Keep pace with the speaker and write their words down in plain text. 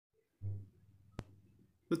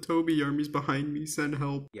The Toby army's behind me. Send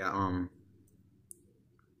help. Yeah, I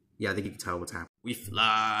think you can tell what's happening. We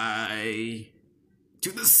fly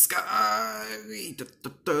to the sky. Da,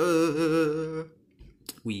 da, da.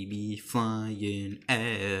 We be flying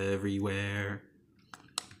everywhere.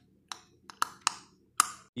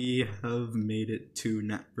 We have made it to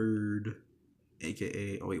Netbird,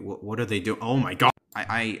 aka. Oh wait, what are they doing? Oh my god!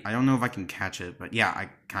 I don't know if I can catch it, but yeah, I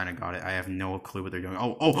kind of got it. I have no clue what they're doing.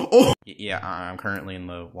 Oh! Yeah, I'm currently in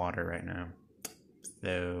the water right now.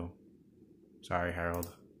 So, sorry,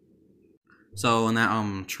 Harold. So on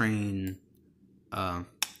that train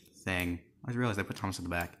thing, I just realized I put Thomas at the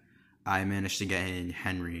back. I managed to get in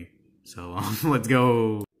Henry. So let's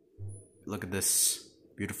go. Look at this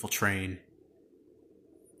beautiful train.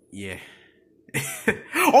 Yeah.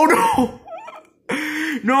 Oh no!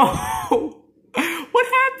 No! What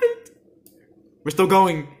happened? We're still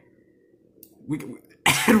going.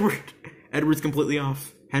 Edward's completely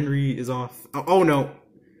off. Henry is off. Oh no!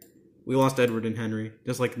 We lost Edward and Henry,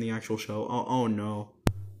 just like in the actual show. Oh no.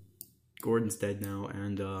 Gordon's dead now,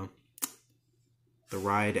 and the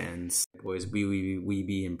ride ends. Boys, we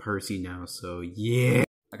be in Percy now, so yeah.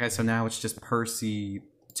 Okay, so now it's just Percy,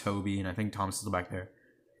 Toby, and I think Thomas is still back there.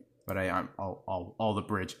 But I'm all the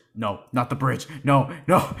bridge. No, not the bridge. No.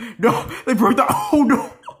 They broke the. Oh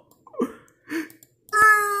no.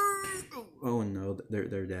 Oh no,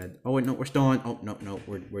 they're dead. Oh wait, no, we're still on. Oh no,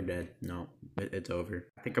 we're dead. No, it's over.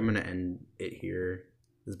 I think I'm gonna end it here.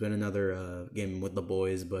 There's been another game with the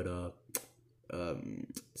boys, but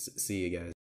see you guys.